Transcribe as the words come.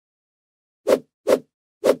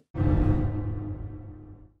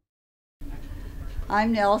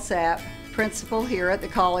I'm Nell Sapp, principal here at the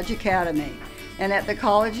College Academy. And at the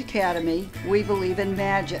College Academy, we believe in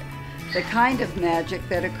magic, the kind of magic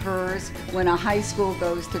that occurs when a high school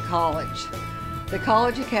goes to college. The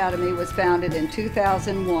College Academy was founded in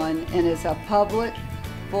 2001 and is a public,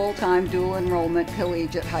 full-time dual enrollment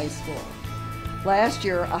collegiate high school. Last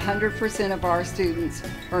year, 100% of our students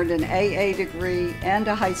earned an AA degree and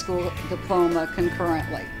a high school diploma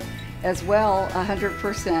concurrently. As well,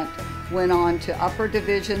 100% went on to upper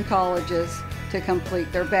division colleges to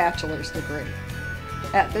complete their bachelor's degree.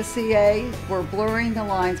 At the CA, we're blurring the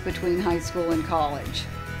lines between high school and college.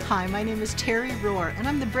 Hi, my name is Terry Rohr, and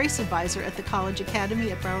I'm the Brace Advisor at the College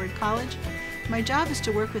Academy at Broward College. My job is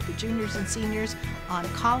to work with the juniors and seniors on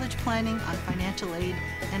college planning, on financial aid,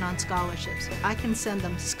 and on scholarships. I can send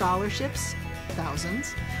them scholarships,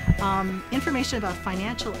 thousands, information about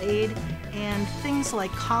financial aid, and things like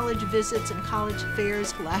college visits and college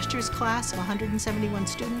fairs. Last year's class of 171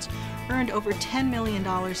 students earned over $10 million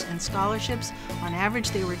in scholarships. On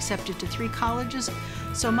average, they were accepted to 3 colleges.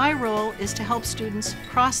 So my role is to help students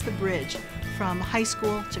cross the bridge from high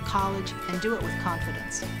school to college and do it with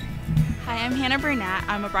confidence. Hi, I'm Hannah Burnett.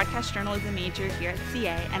 I'm a broadcast journalism major here at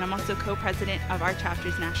CA, and I'm also co-president of our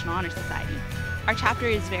chapter's National Honor Society. Our chapter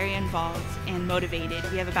is very involved and motivated.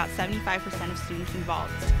 We have about 75% of students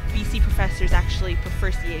involved. BC professors actually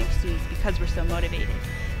prefer CA students because we're so motivated.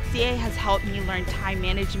 CA has helped me learn time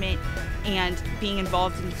management and being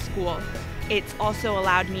involved in school. It's also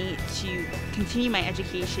allowed me to continue my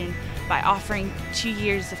education by offering 2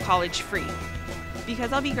 years of college free.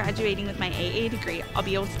 Because I'll be graduating with my AA degree, I'll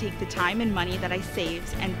be able to take the time and money that I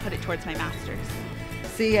saved and put it towards my master's.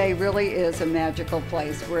 CA really is a magical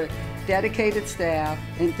place where dedicated staff,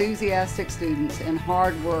 enthusiastic students, and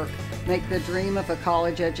hard work make the dream of a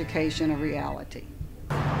college education a reality.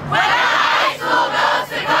 When high school